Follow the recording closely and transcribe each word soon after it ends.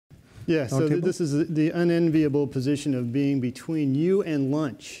Yeah, so this is the unenviable position of being between you and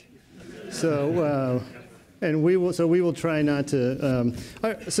lunch. So, and we will try not to.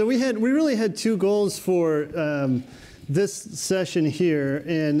 So we really had two goals for this session here,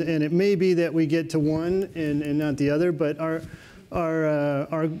 and it may be that we get to one and not the other, but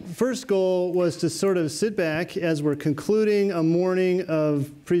our first goal was to sort of sit back as we're concluding a morning of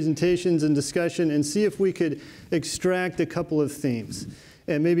presentations and discussion and see if we could extract a couple of themes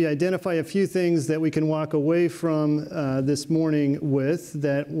and maybe identify a few things that we can walk away from this morning with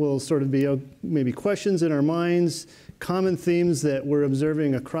that will sort of be maybe questions in our minds, common themes that we're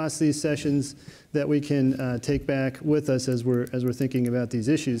observing across these sessions that we can take back with us as we're thinking about these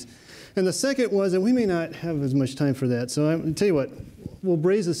issues. And the second was, and we may not have as much time for that, so I'll tell you what, we'll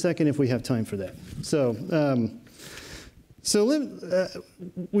braze a second if we have time for that. So,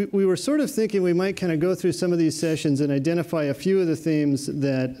 we were sort of thinking we might kind of go through some of these sessions and identify a few of the themes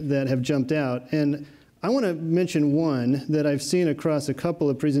that have jumped out. And I want to mention one that I've seen across a couple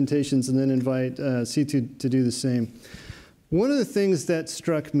of presentations and then invite Seethu to do the same. One of the things that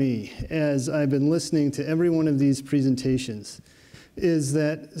struck me as I've been listening to every one of these presentations is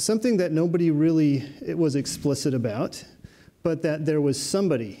that something that nobody really was explicit about, but that there was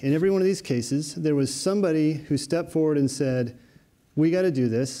somebody, in every one of these cases, there was somebody who stepped forward and said, we got to do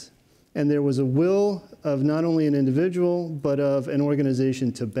this, and there was a will of not only an individual, but of an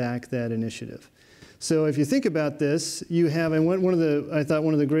organization to back that initiative. So if you think about this, you have, and I thought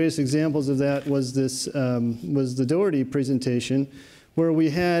one of the greatest examples of that was this, was the Doherty presentation, where we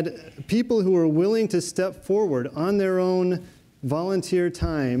had people who were willing to step forward on their own volunteer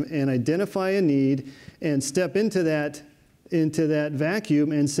time and identify a need and step into that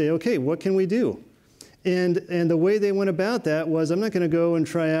vacuum and say, okay, what can we do? And the way they went about that was, I'm not going to go and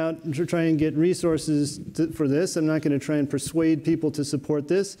try and get resources for this. I'm not going to try and persuade people to support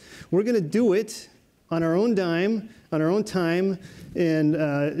this. We're going to do it on our own dime, on our own time, and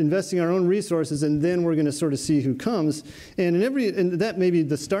investing our own resources, and then we're going to sort of see who comes. And and that may be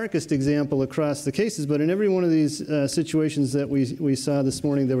the starkest example across the cases, but in every one of these situations that we saw this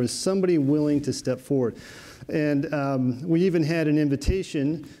morning, there was somebody willing to step forward. And we even had an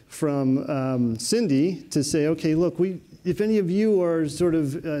invitation from Cindy to say, okay, look, if any of you are sort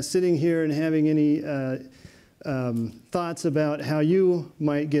of sitting here and having any thoughts about how you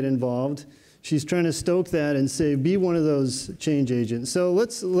might get involved, she's trying to stoke that and say, be one of those change agents. So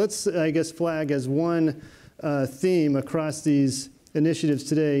let's I guess, flag as one theme across these initiatives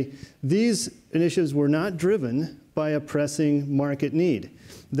today. These initiatives were not driven by a pressing market need.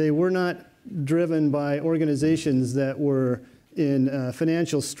 They were not driven by organizations that were in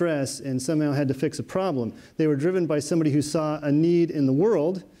financial stress and somehow had to fix a problem. They were driven by somebody who saw a need in the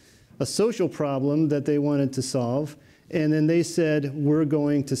world, a social problem that they wanted to solve, and then they said, we're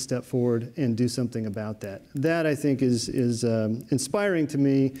going to step forward and do something about that. That, I think, is inspiring to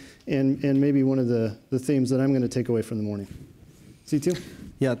me and maybe one of the themes that I'm going to take away from the morning. Seethu?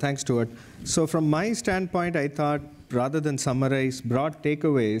 Yeah, thanks, Stuart. So from my standpoint, I thought rather than summarize broad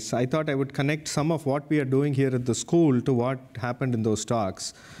takeaways, I thought I would connect some of what we are doing here at the school to what happened in those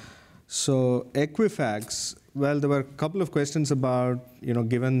talks. So Equifax, well, there were a couple of questions about,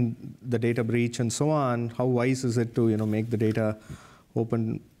 given the data breach and so on, how wise is it to, make the data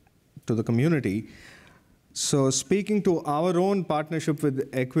open to the community? So speaking to our own partnership with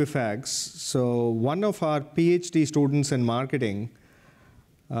Equifax, so one of our PhD students in marketing,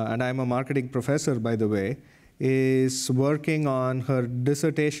 and I'm a marketing professor, by the way, is working on her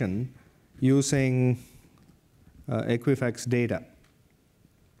dissertation using Equifax data.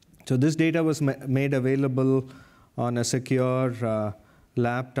 So this data was made available on a secure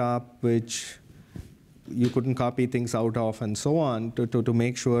laptop, which you couldn't copy things out of and so on, to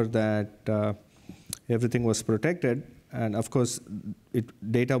make sure that everything was protected. And of course,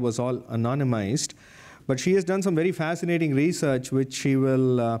 data was all anonymized. But she has done some very fascinating research, which she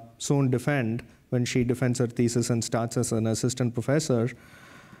will soon defend when she defends her thesis and starts as an assistant professor,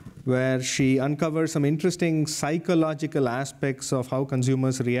 where she uncovers some interesting psychological aspects of how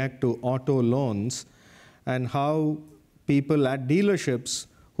consumers react to auto loans and how people at dealerships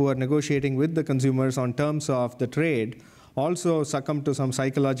who are negotiating with the consumers on terms of the trade also succumb to some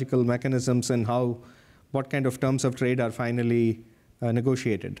psychological mechanisms in what kind of terms of trade are finally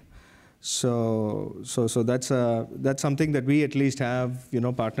negotiated. So that's something that we at least have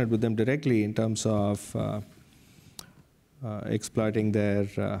partnered with them directly in terms of exploiting their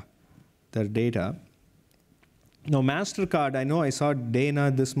data. Now MasterCard, I know I saw Dana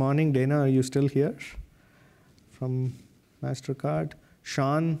this morning. Dana, are you still here from MasterCard?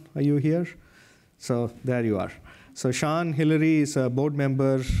 Sean, are you here? So there you are. So Sean Hillary is a board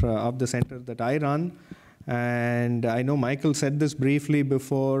member of the center that I run. And I know Michael said this briefly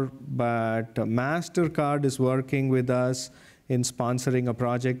before, but MasterCard is working with us in sponsoring a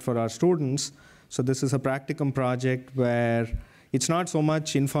project for our students. So this is a practicum project where it's not so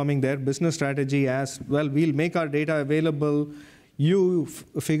much informing their business strategy as, well, we'll make our data available. You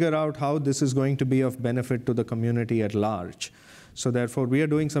figure out how this is going to be of benefit to the community at large. So therefore, we are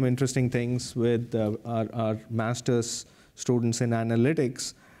doing some interesting things with our master's students in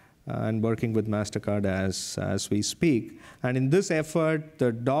analytics and working with MasterCard as we speak. And in this effort,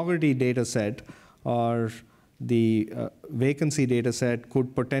 the Dougherty data set or the vacancy data set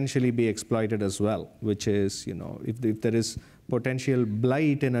could potentially be exploited as well, which is, if there is potential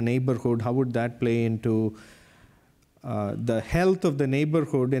blight in a neighborhood, how would that play into the health of the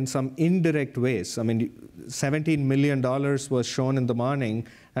neighborhood in some indirect ways? I mean, $17 million was shown in the morning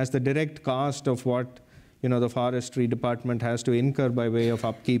as the direct cost of what the forestry department has to incur by way of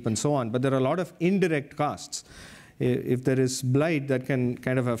upkeep and so on. But there are a lot of indirect costs. If there is blight, that can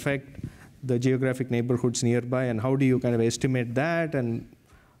kind of affect the geographic neighborhoods nearby, and how do you kind of estimate that, and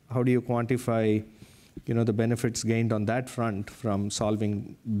how do you quantify the benefits gained on that front from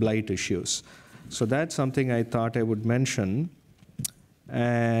solving blight issues? So that's something I thought I would mention.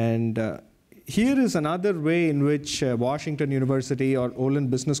 And here is another way in which Washington University or Olin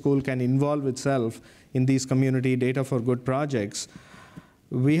Business School can involve itself in these community data for good projects.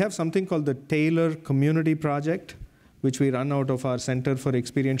 We have something called the Taylor Community Project, which we run out of our Center for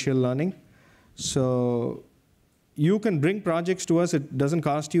Experiential Learning. So you can bring projects to us. It doesn't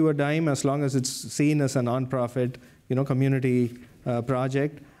cost you a dime as long as it's seen as a nonprofit, community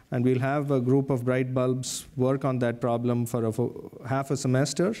project. And we'll have a group of bright bulbs work on that problem for half a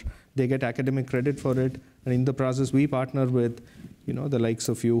semester. They get academic credit for it. And in the process, we partner with the likes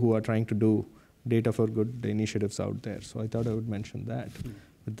of you who are trying to do data for good initiatives out there. So I thought I would mention that.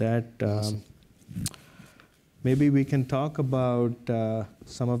 With that, awesome. Maybe we can talk about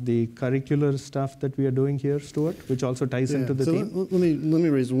some of the curricular stuff that we are doing here, Stuart, which also ties into the theme. Let me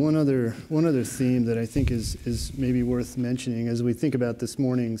raise one other theme that I think is maybe worth mentioning as we think about this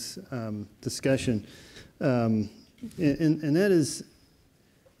morning's discussion, and that is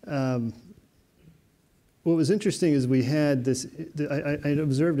what was interesting is we had this. I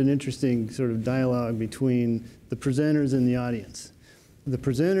observed an interesting sort of dialogue between the presenters and the audience. The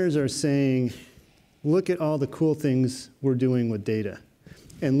presenters are saying, look at all the cool things we're doing with data.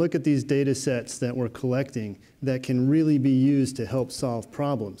 And look at these data sets that we're collecting that can really be used to help solve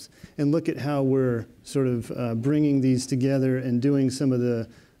problems. And look at how we're sort of bringing these together and doing some of the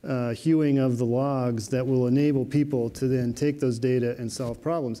hewing of the logs that will enable people to then take those data and solve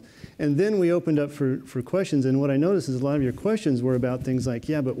problems. And then we opened up for questions. And what I noticed is a lot of your questions were about things like,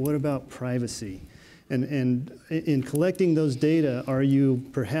 yeah, but what about privacy? And in collecting those data, are you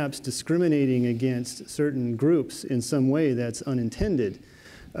perhaps discriminating against certain groups in some way that's unintended?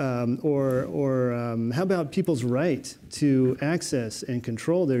 Or how about people's right to access and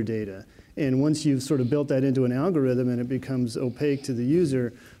control their data? And once you've sort of built that into an algorithm and it becomes opaque to the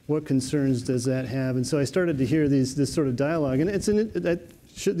user, what concerns does that have? And so I started to hear this sort of dialogue, and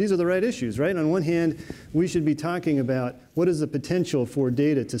these are the right issues, right? On one hand, we should be talking about what is the potential for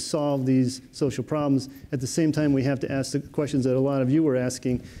data to solve these social problems. At the same time, we have to ask the questions that a lot of you were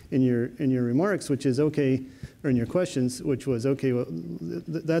asking in your remarks, which is okay, or in your questions, which was okay. Well,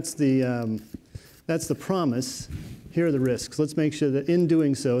 that's the promise. Here are the risks. Let's make sure that in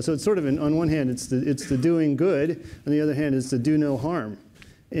doing so it's sort of on one hand, it's the doing good. On the other hand, it's the do no harm.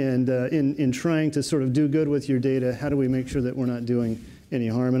 And in trying to sort of do good with your data, how do we make sure that we're not doing any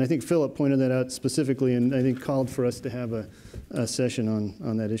harm? And I think Philip pointed that out specifically, and I think called for us to have a session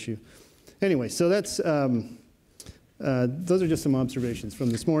on that issue. Anyway, so that's those are just some observations from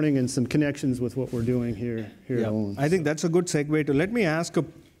this morning and some connections with what we're doing here at Olin. I think that's a good segue to let me ask a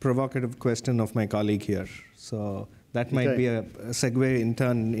provocative question of my colleague here. So that might be a segue in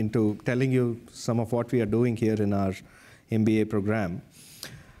turn into telling you some of what we are doing here in our MBA program.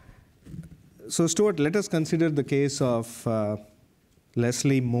 So Stuart, let us consider the case of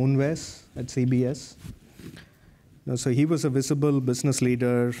Leslie Moonves at CBS. So he was a visible business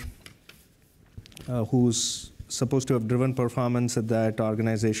leader who's supposed to have driven performance at that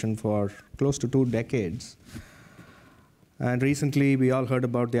organization for close to 2 decades. And recently, we all heard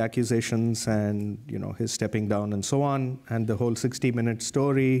about the accusations and his stepping down and so on, and the whole 60-minute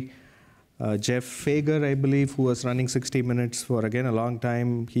story. Jeff Fager, I believe, who was running 60 Minutes for, again, a long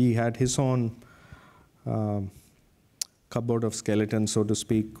time, he had his own cupboard of skeletons, so to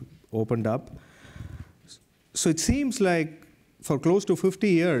speak, opened up. So it seems like for close to 50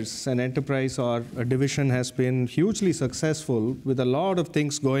 years, an enterprise or a division has been hugely successful with a lot of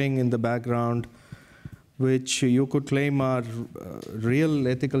things going in the background, which you could claim are real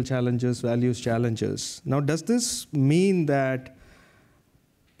ethical challenges, values challenges. Now, does this mean that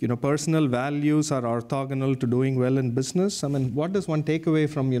personal values are orthogonal to doing well in business? I mean, what does one take away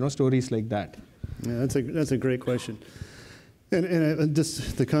from stories like that? Yeah, that's a great question. And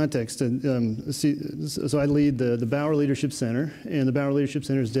just the context, so I lead the Bauer Leadership Center, and the Bauer Leadership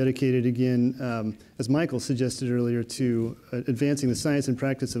Center is dedicated, again, as Michael suggested earlier, to advancing the science and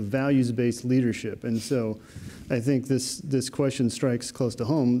practice of values-based leadership. And so I think this question strikes close to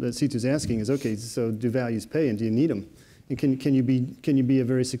home that Seethu's asking is, okay, so do values pay, and do you need them? And can you be a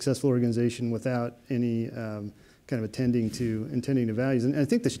very successful organization without any kind of attending to values? And I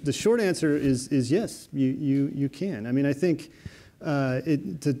think the short answer is yes, you can. I mean, I think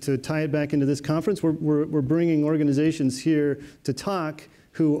to tie it back into this conference, we're bringing organizations here to talk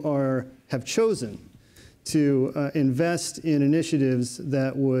who have chosen to invest in initiatives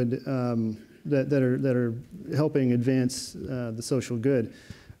that would that are helping advance the social good.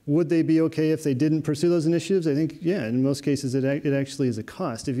 Would they be okay if they didn't pursue those initiatives? I think, yeah, in most cases it actually is a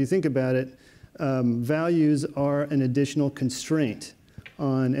cost. If you think about it, values are an additional constraint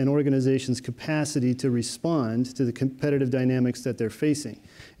on an organization's capacity to respond to the competitive dynamics that they're facing.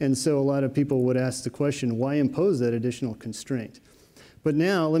 And so a lot of people would ask the question, why impose that additional constraint? But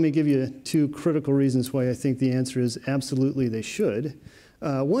now let me give you two critical reasons why I think the answer is absolutely they should.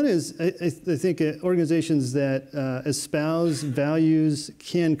 One is, I think organizations that espouse values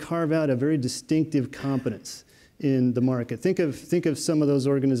can carve out a very distinctive competence in the market. Think of some of those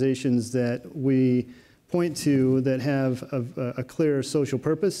organizations that we point to that have a clear social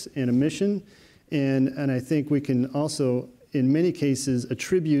purpose and a mission, and I think we can also, in many cases,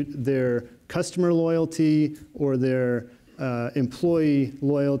 attribute their customer loyalty or their employee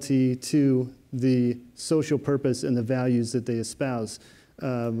loyalty to the social purpose and the values that they espouse.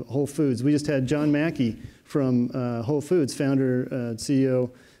 Whole Foods. We just had John Mackey from Whole Foods, founder,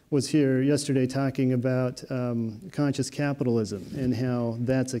 CEO, was here yesterday talking about conscious capitalism and how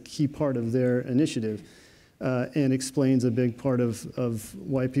that's a key part of their initiative and explains a big part of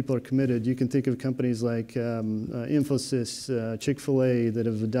why people are committed. You can think of companies like Infosys, Chick-fil-A that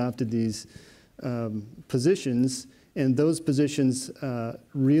have adopted these positions, and those positions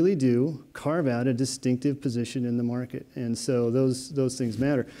really do carve out a distinctive position in the market. And so those things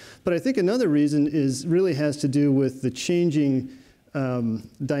matter. But I think another reason really has to do with the changing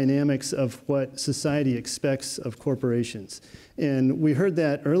dynamics of what society expects of corporations. And we heard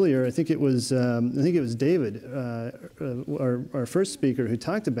that earlier. I think it was David, our first speaker, who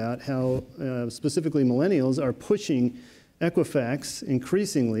talked about how specifically millennials are pushing Equifax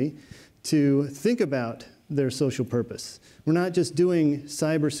increasingly to think about their social purpose. We're not just doing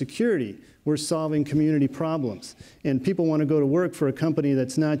cybersecurity, we're solving community problems. And people want to go to work for a company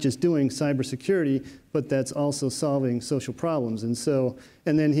that's not just doing cybersecurity, but that's also solving social problems. And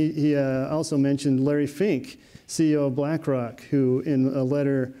then he also mentioned Larry Fink, CEO of BlackRock, who in a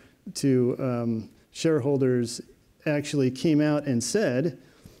letter to shareholders actually came out and said,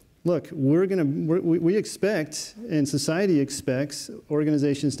 look, we expect, and society expects,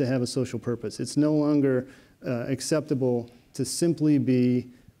 organizations to have a social purpose. It's no longer acceptable to simply be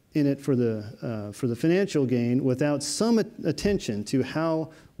in it for the financial gain without some attention to how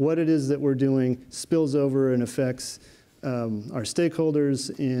what it is that we're doing spills over and affects our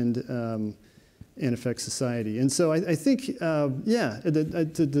stakeholders and affects society. And so I think,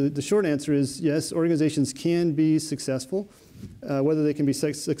 the short answer is yes, organizations can be successful. Whether they can be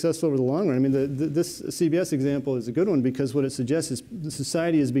successful over the long run. I mean, this CBS example is a good one because what it suggests is the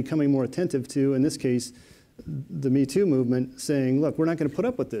society is becoming more attentive to, in this case, the Me Too movement, saying, look, we're not going to put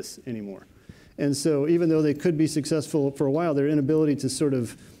up with this anymore. And so even though they could be successful for a while, their inability to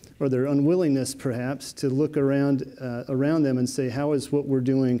or their unwillingness perhaps, to look around them and say, how is what we're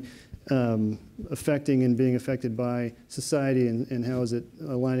doing affecting and being affected by society, and how is it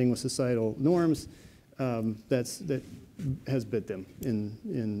aligning with societal norms, that has bit them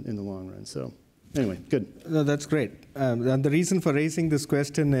in the long run. So anyway, good. No, that's great. And the reason for raising this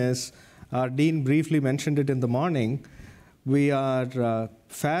question is, our dean briefly mentioned it in the morning, we are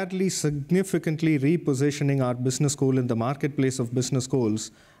fairly significantly repositioning our business school in the marketplace of business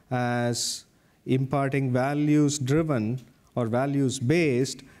schools as imparting values-driven or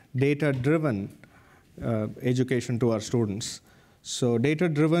values-based, data-driven education to our students. So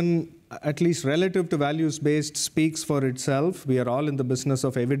data-driven, at least relative to values-based, speaks for itself. We are all in the business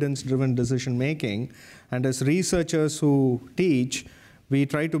of evidence-driven decision-making. And as researchers who teach, we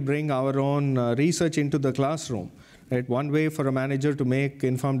try to bring our own research into the classroom Right? One way for a manager to make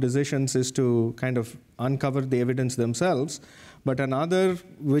informed decisions is to kind of uncover the evidence themselves. But another,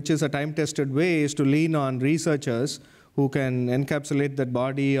 which is a time-tested way, is to lean on researchers who can encapsulate that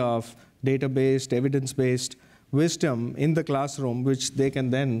body of data-based, evidence-based wisdom in the classroom, which they can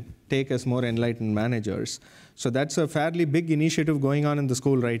then take as more enlightened managers. So that's a fairly big initiative going on in the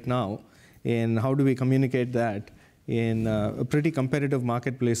school right now in how do we communicate that in a pretty competitive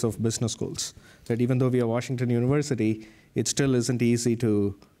marketplace of business schools. That even though we are Washington University, it still isn't easy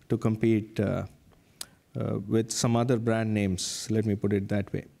to compete with some other brand names, let me put it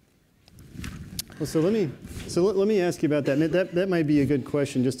that way. Well, so let me ask you about that. And that might be a good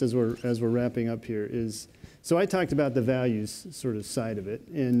question just as we're wrapping up here. So I talked about the values sort of side of it,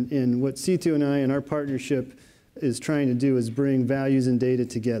 and what Seethu and I and our partnership is trying to do is bring values and data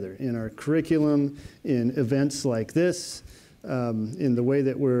together in our curriculum, in events like this, in the way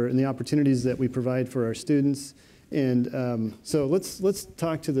that in the opportunities that we provide for our students. And so let's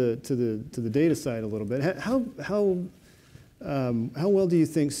talk to the data side a little bit. How well do you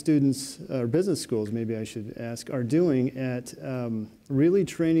think students, or business schools maybe I should ask, are doing at really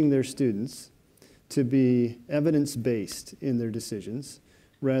training their students to be evidence-based in their decisions,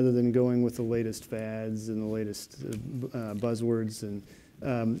 rather than going with the latest fads and the latest buzzwords? And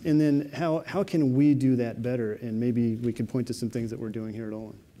then how can we do that better? And maybe we can point to some things that we're doing here at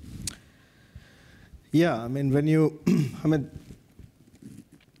Olin. Yeah, I mean,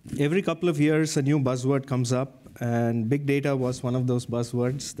 every couple of years a new buzzword comes up, and big data was one of those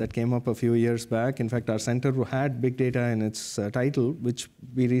buzzwords that came up a few years back. In fact, our center had big data in its title, which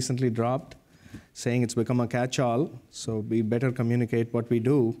we recently dropped, saying it's become a catch-all, so we better communicate what we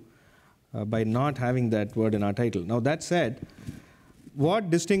do by not having that word in our title. Now, that said, what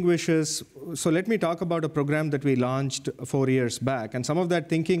distinguishes, so let me talk about a program that we launched 4 years back, and some of that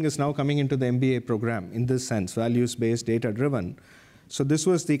thinking is now coming into the MBA program in this sense, values-based, data-driven. So this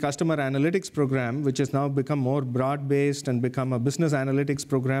was the customer analytics program, which has now become more broad-based and become a business analytics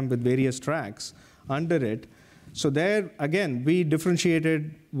program with various tracks under it. So there, again, we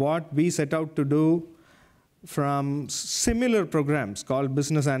differentiated what we set out to do from similar programs called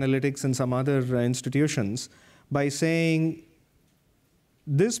business analytics in some other institutions by saying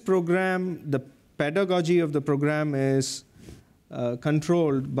this program, the pedagogy of the program is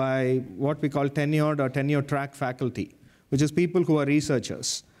controlled by what we call tenured or tenure track faculty, which is people who are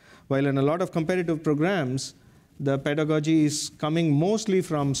researchers. While in a lot of competitive programs, the pedagogy is coming mostly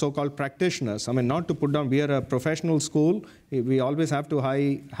from so-called practitioners. I mean, not to put down, we are a professional school. We always have to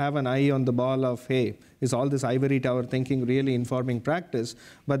have an eye on the ball of, hey, is all this ivory tower thinking really informing practice?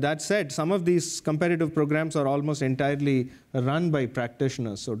 But that said, some of these competitive programs are almost entirely run by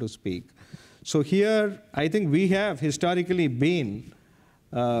practitioners, so to speak. So here, I think we have historically been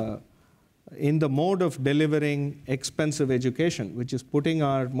in the mode of delivering expensive education, which is putting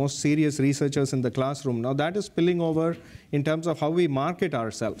our most serious researchers in the classroom. Now that is spilling over in terms of how we market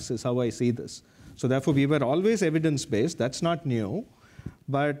ourselves, is how I see this. So therefore, we were always evidence-based. That's not new.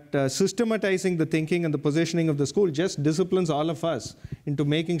 But systematizing the thinking and the positioning of the school just disciplines all of us into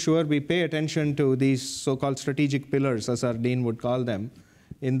making sure we pay attention to these so-called strategic pillars, as our dean would call them,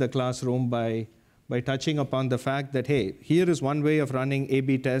 in the classroom by touching upon the fact that, hey, here is one way of running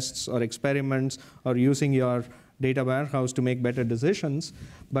A/B tests or experiments or using your data warehouse to make better decisions.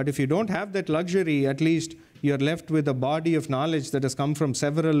 But if you don't have that luxury, at least you're left with a body of knowledge that has come from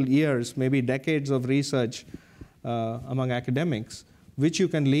several years, maybe decades of research among academics, which you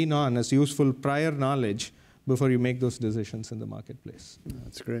can lean on as useful prior knowledge before you make those decisions in the marketplace.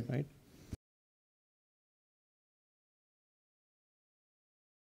 That's great. Right?